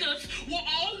 because niggas will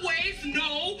always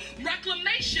know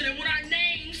reclamation. And when our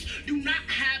names do not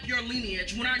have your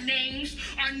lineage, when our names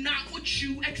are not what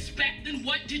you expect, then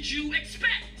what did you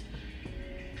expect?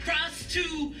 For us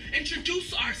to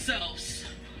introduce ourselves,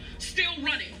 still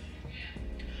running.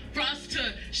 For us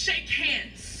to shake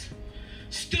hands,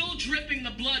 still dripping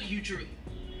the blood you drew.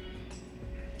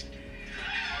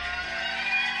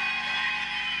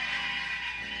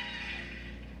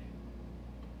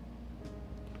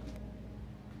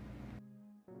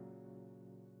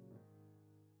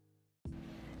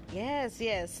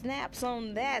 Yes, snaps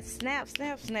on that. Snap.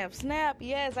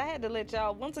 Yes, I had to let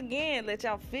y'all, once again, let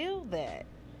y'all feel that.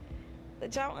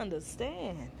 Let y'all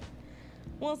understand.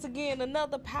 Once again,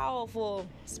 another powerful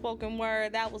spoken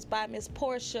word. That was by Miss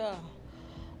Portia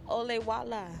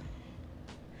Olewala.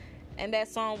 And that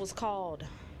song was called,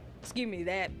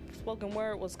 that spoken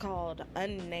word was called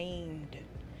Unnamed.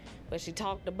 But she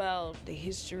talked about the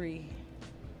history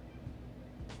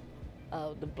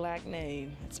of the black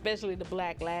name, especially the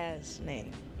black last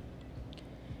name.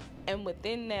 And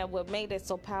within that, what made it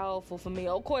so powerful for me,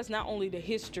 of course, not only the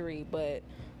history, but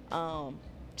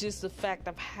just the fact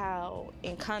of how,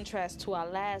 in contrast to our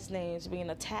last names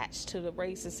being attached to the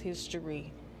racist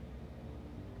history,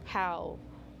 how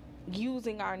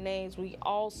using our names, we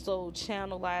also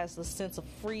channelize a sense of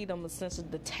freedom, a sense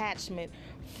of detachment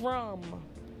from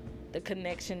the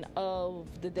connection of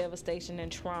the devastation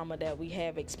and trauma that we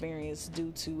have experienced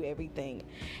due to everything.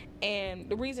 And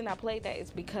the reason I played that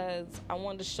is because I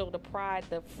wanted to show the pride,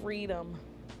 the freedom,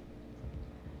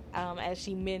 as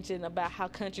she mentioned about how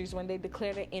countries, when they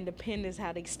declare their independence,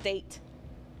 how they state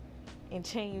and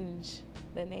change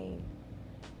the name.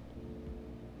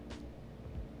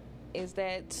 Is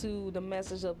that to the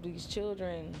message of these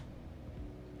children,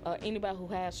 anybody who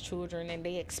has children and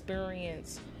they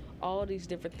experience all these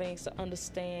different things, to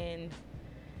understand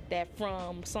that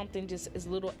from something just as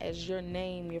little as your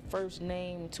name, your first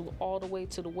name, to all the way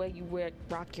to the way you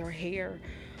rock your hair,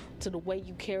 to the way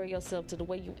you carry yourself, to the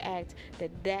way you act,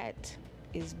 that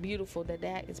is beautiful,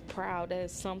 that is proud, that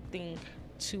is something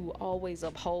to always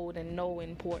uphold and know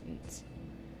importance.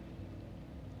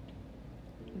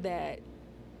 That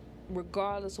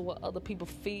regardless of what other people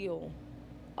feel,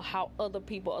 or how other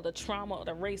people, or the trauma or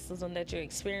the racism that you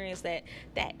experience, that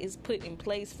is put in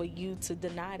place for you to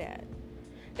deny that.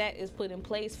 That is put in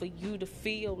place for you to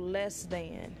feel less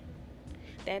than.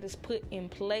 That is put in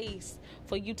place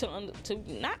for you to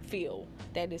not feel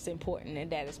that it's important and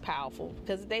that it's powerful,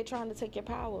 because they're trying to take your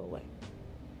power away.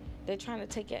 They're trying to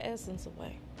take your essence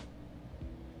away.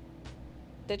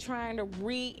 They're trying to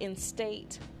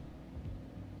reinstate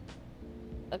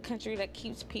a country that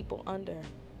keeps people under,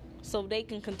 so they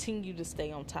can continue to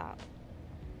stay on top.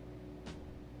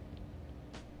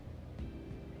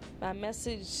 My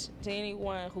message to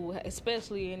anyone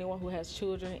especially anyone who has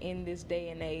children in this day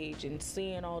and age and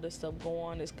seeing all this stuff go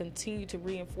on, is continue to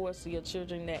reinforce to your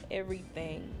children that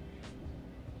everything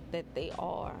that they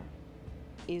are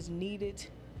is needed,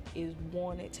 is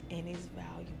wanted, and is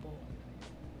valuable.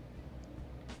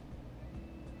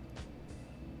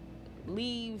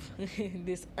 Leave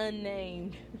this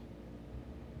unnamed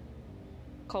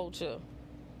culture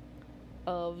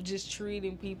of just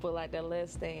treating people like they're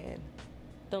less than.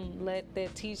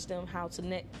 Teach them how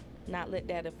to not let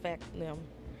that affect them.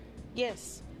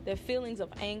 Yes, their feelings of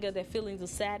anger, their feelings of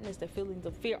sadness, their feelings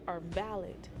of fear are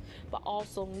valid, but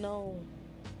also know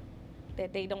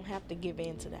that they don't have to give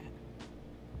in to that.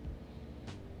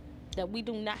 That we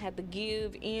do not have to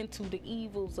give in to the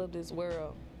evils of this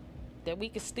world. That we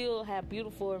can still have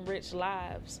beautiful and rich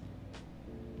lives.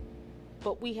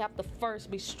 But we have to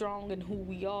first be strong in who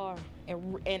we are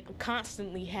and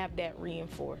constantly have that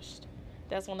reinforced.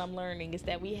 That's what I'm learning, is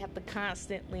that we have to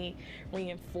constantly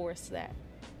reinforce that.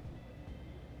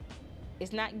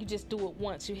 It's not you just do it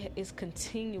once. It's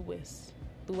continuous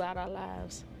throughout our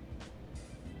lives.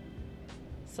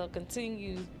 So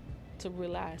continue to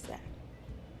realize that.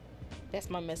 That's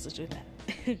my message with that.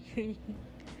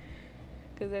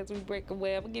 Because as we break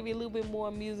away, I'm going to give you a little bit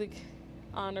more music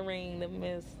honoring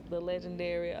the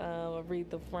legendary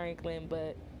Aretha Franklin.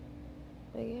 But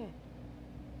yeah,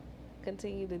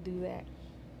 continue to do that.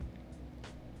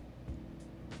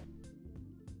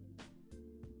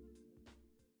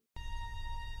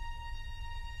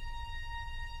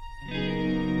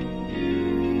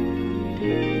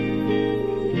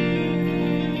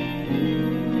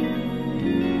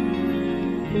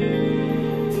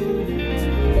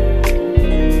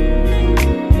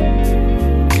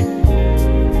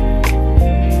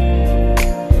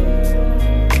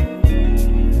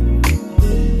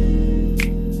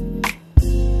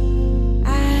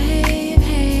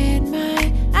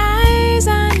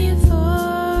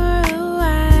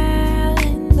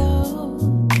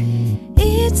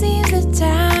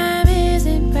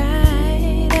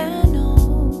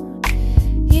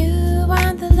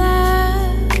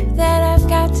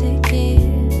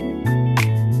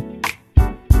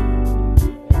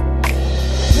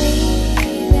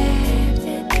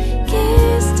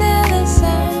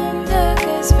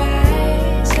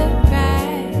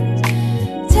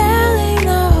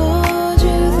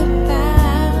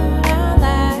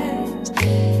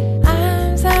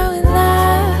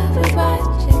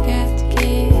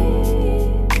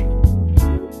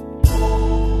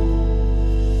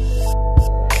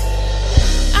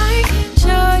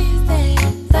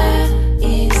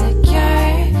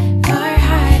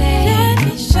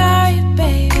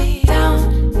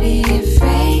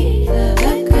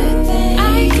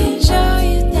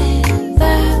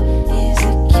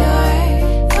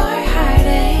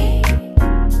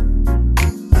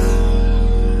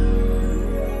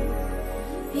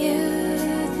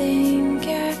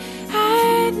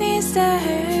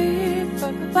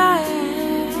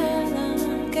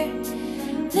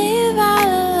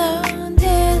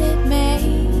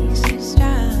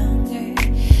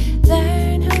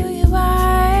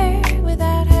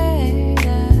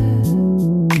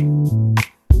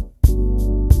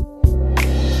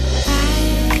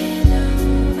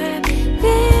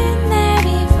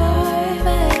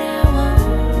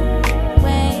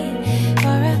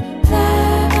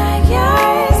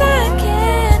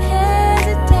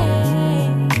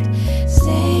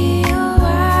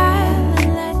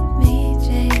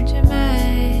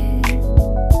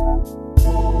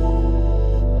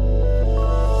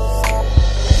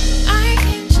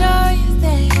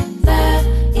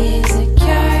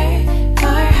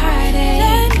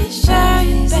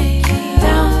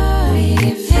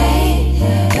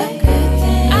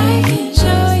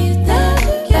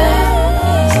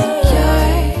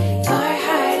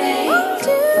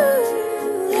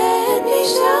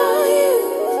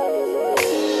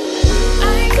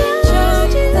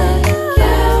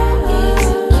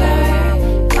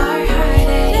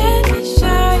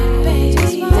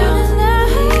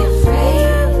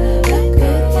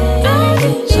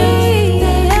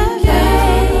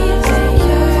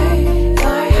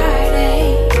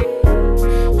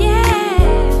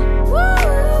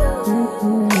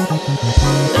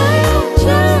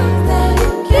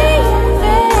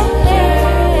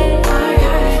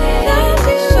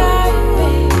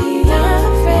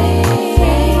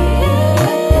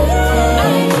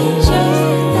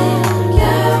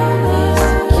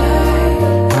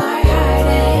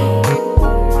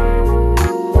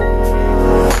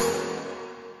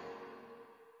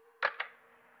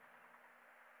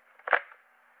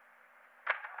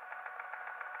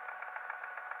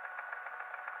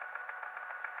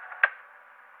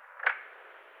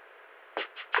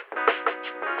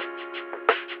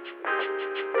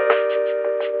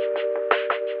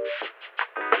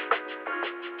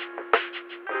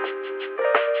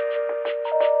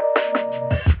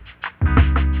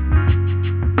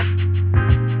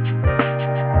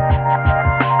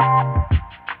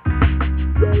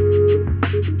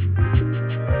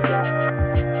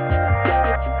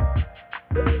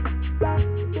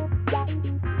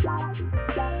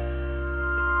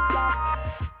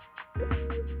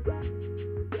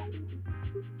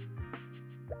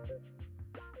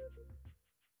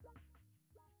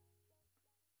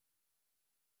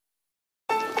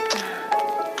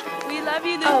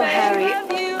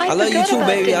 I love you too,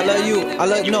 baby. I love you. I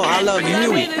love you.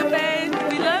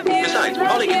 Besides,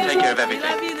 Ollie can take care of everything.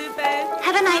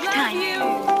 Have a nice time.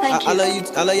 Thank you. I love you.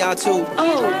 I love y'all too.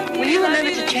 Oh, will you remember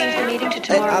to change the meeting to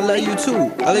tomorrow? I love you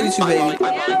too. I love you too, baby.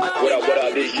 What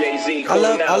up, this Jay-Z. I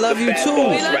love you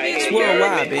too. It's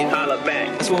worldwide, baby.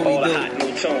 That's what we do.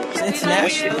 It's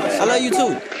international. I love you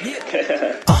too.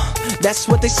 That's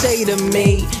what they say to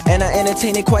me, and I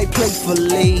entertain it quite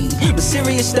playfully. But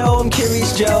serious though, I'm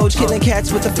Curious George, killing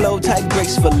cats with the flow type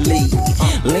gracefully.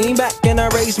 Lean back and I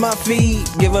raise my feet,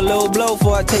 give a little blow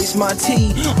before I taste my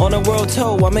tea. On a world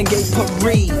tour, I'm in Gay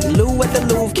Paris. Lou at the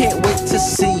Louvre, can't wait to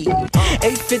see.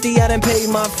 850, I done paid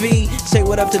my fee. Say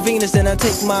what up to Venus, then I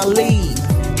take my leave.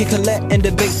 Hit Colette and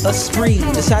debate a spree.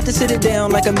 Decide to sit it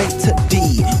down like a mate to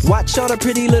D. Watch all the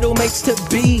pretty little mates to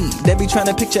be. They be trying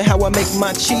to picture how I make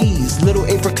my cheese. Little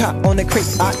apricot on the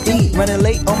crate I eat. Running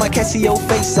late on my Casio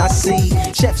face I see.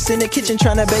 Chefs in the kitchen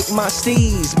trying to bake my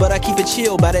steez. But I keep it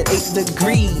chill by that 8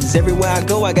 degrees. Everywhere I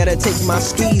go I gotta take my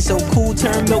skis. So cool,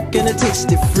 turn milk in a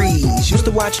tasty freeze. Used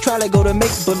to watch Try to go to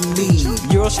make believe.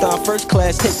 Eurostar first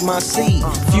class, take my seat.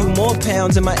 Few more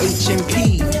pounds in my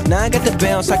H&P. Now I got the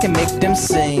bounce, I can make them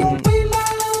sing. We love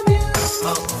you.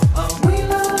 We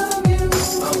love you.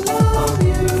 We love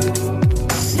you.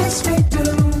 Yes, we do.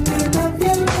 We love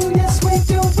you. Yes, we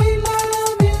do. We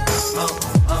love you.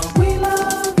 We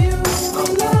love you. We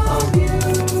love you.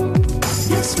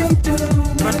 Yes, we do.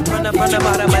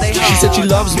 She said she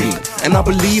loves me, and I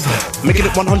believe her, making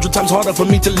it 100 times harder for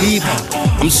me to leave her.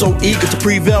 I'm so eager to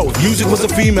prevail. If music was a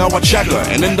female, I'd shag her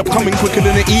and end up coming quicker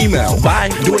than an email. Bye,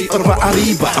 do it over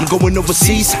Arriba. I'm going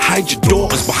overseas, hide your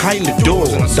daughters behind the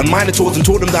doors. Done minotaurs and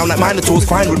tore them down like minotaurs.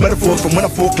 Fine with metaphors from when I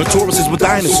fought clitorises with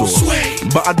dinosaurs.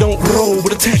 But I don't roll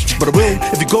with a tech, but I will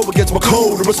if you go against my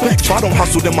code of respect. If I don't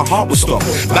hustle, then my heart will stop.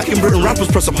 Back in Britain, rappers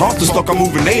press up half the stock. I'm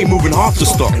moving, they ain't moving half the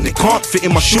stock. And they can't fit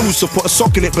in my shoes, so put a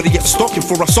sock in it. Better yet stocking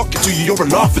for I sock it to you, you're a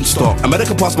laughing stock.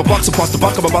 America passed my box, I passed the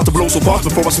buck. I'm about to blow so fast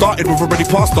before I started, we've already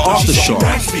passed the aftershock.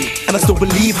 And I still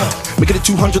believe her, making it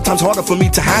 200 times harder for me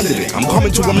to handle it. I'm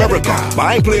coming to America, but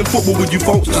I ain't playing football with you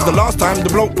folks. Cause the last time the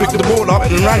bloke picked the ball up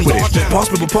and ran with it.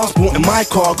 Passed with a passport in my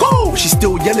car, go! She's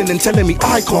still yelling and telling me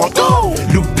I can't go.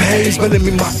 Luke Payne's smelling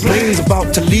me, my plane's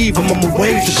about to leave. I'm on my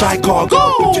way to Chicago.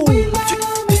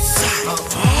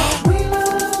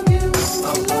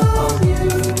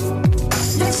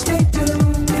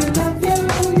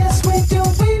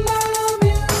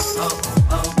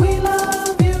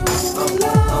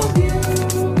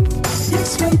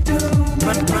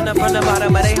 From the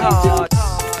bottom of their heart.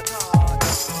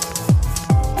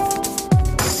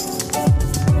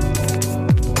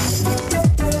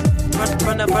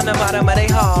 From the bottom of their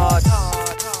heart.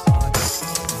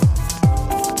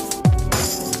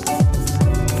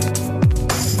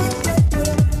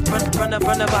 From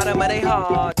the bottom of their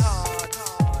heart.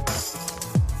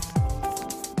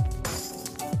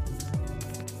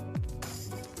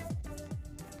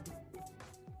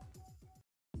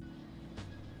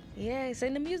 Yes,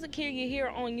 and the music here you hear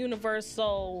on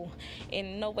Universal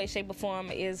in no way, shape, or form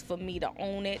is for me to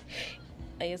own it.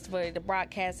 It's for to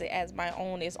broadcast it as my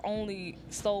own. Its only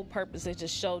sole purpose is to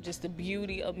show just the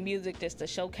beauty of music, just to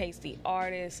showcase the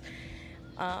artist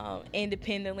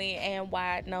independently and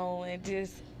wide known, and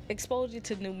just expose you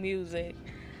to new music.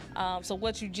 So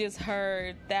what you just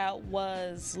heard, that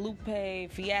was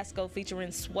Lupe Fiasco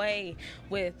featuring Sway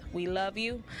with We Love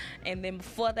You. And then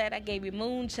before that, I gave you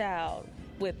Moonchild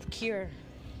with Cure.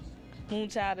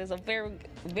 Moonchild is a very,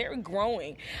 very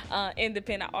growing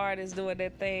independent artist doing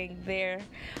their thing there.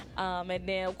 And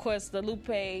then, of course, the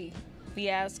Lupe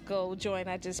Fiasco joint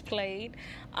I just played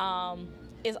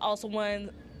is also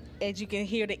one, as you can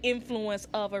hear, the influence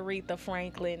of Aretha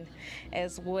Franklin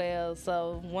as well.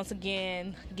 So once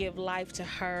again, give life to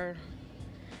her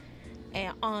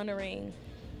and honoring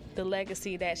the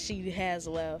legacy that she has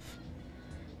left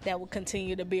that will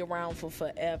continue to be around for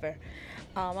forever.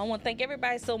 I want to thank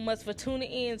everybody so much for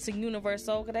tuning in to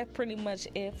Universal, because that's pretty much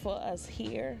it for us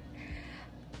here.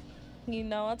 You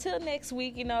know, until next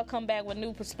week, you know, I'll come back with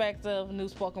new perspective, new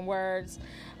spoken words,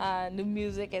 new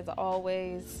music as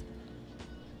always.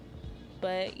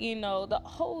 But, you know, the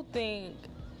whole thing,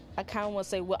 I kind of want to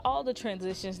say, with all the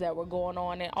transitions that were going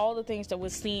on and all the things that we're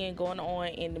seeing going on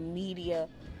in the media,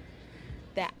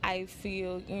 that I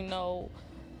feel, you know,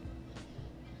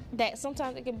 that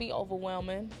sometimes it can be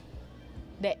overwhelming,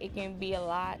 that it can be a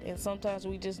lot, and sometimes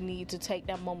we just need to take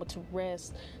that moment to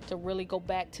rest, to really go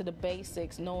back to the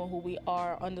basics, knowing who we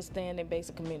are, understanding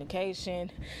basic communication,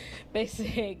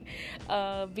 basic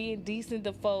being decent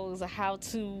to folks, how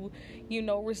to, you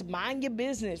know, mind your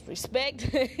business,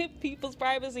 respect people's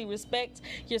privacy, respect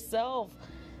yourself.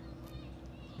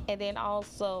 And then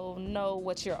also know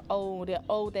what you're owed,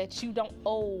 and that you don't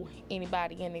owe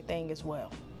anybody anything as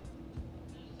well.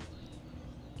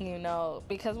 You know,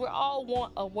 because we all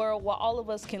want a world where all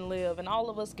of us can live and all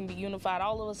of us can be unified,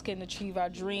 all of us can achieve our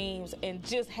dreams and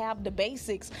just have the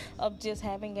basics of just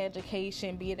having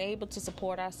education, being able to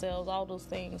support ourselves, all those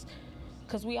things,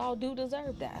 because we all do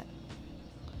deserve that.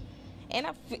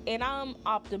 And I'm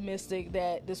optimistic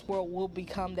that this world will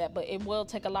become that, but it will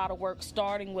take a lot of work,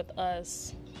 starting with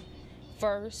us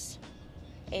first,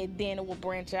 and then it will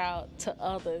branch out to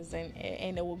others,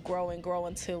 and it will grow and grow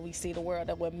until we see the world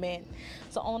that we're meant.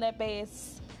 So on that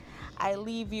base, I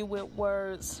leave you with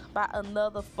words by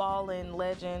another fallen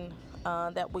legend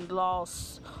that we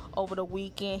lost over the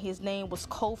weekend. His name was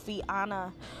Kofi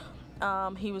Annan.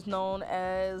 He was known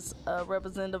as a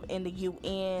representative in the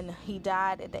UN. He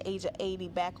died at the age of 80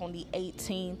 back on the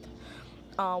 18th.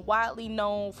 Widely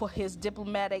known for his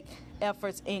diplomatic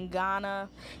efforts in Ghana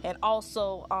and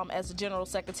also as the General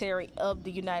Secretary of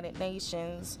the United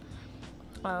Nations.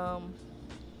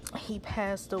 He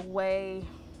passed away,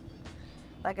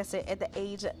 like I said, at the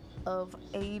age of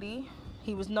 80.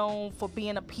 He was known for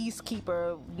being a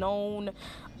peacekeeper, known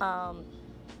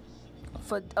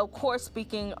for, of course,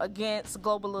 speaking against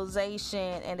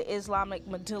globalization and the Islamic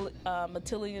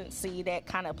militancy that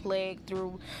kind of plagued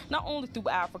through, not only through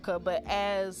Africa, but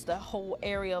as the whole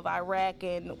area of Iraq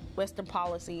and Western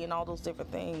policy and all those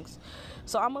different things.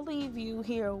 So I'm going to leave you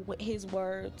here with his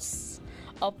words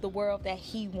of the world that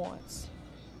he wants,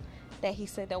 that he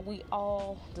said that we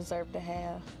all deserve to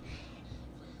have.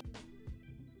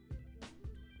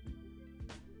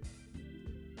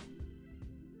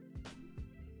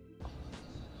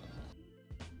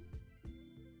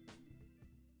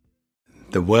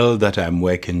 The world that I'm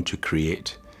working to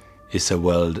create is a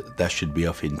world that should be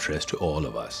of interest to all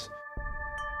of us.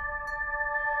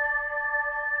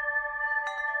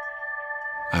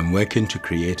 I'm working to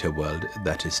create a world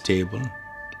that is stable,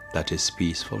 that is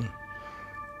peaceful,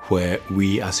 where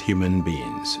we as human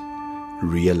beings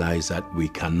realize that we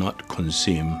cannot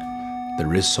consume the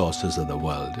resources of the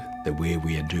world the way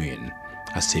we are doing,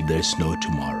 as if there's no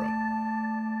tomorrow.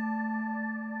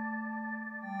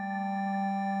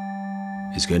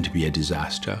 It's going to be a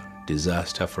disaster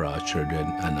for our children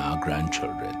and our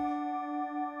grandchildren.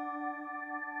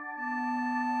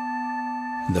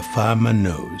 The farmer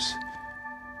knows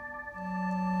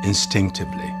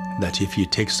instinctively that if you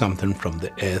take something from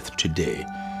the earth today,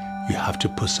 you have to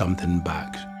put something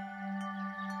back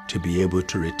to be able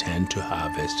to return to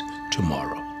harvest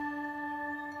tomorrow.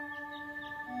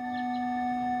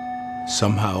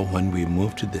 Somehow, when we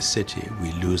move to the city,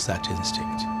 we lose that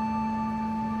instinct.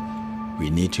 We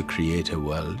need to create a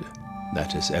world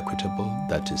that is equitable,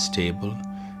 that is stable,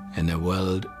 and a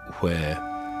world where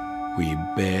we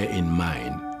bear in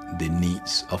mind the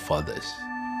needs of others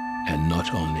and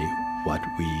not only what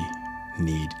we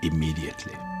need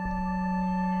immediately.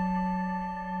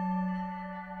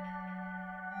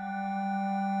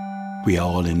 We are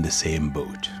all in the same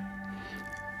boat.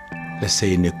 Let's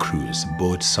say in a cruise, the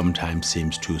boat sometimes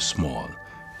seems too small.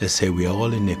 Let's say we are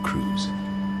all in a cruise.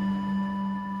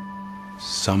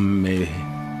 Some may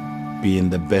be in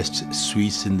the best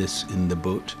suites in the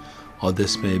boat,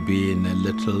 others may be in a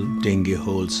little dinghy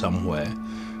hole somewhere.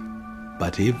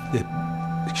 But if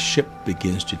the ship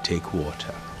begins to take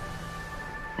water,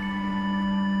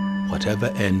 whatever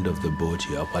end of the boat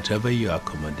you are, whatever your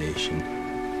accommodation,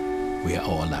 we are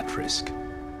all at risk.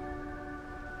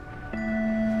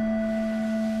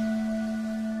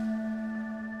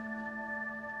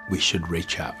 We should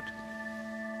reach out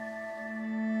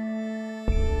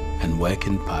and work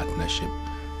in partnership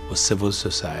with civil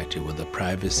society, with the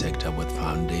private sector, with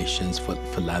foundations, for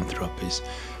philanthropies,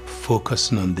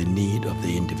 focusing on the need of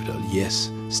the individual.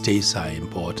 Yes, states are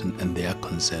important and their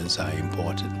concerns are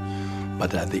important,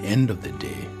 but at the end of the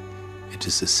day, it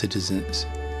is the citizens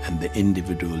and the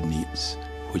individual needs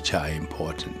which are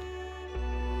important.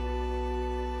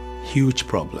 Huge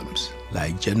problems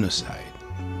like genocide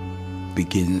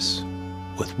begins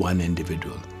with one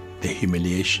individual, the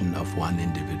humiliation of one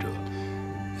individual.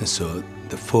 And so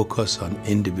the focus on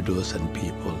individuals and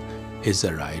people is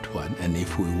the right one. And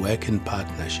if we work in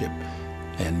partnership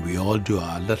and we all do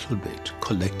our little bit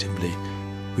collectively,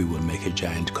 we will make a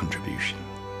giant contribution.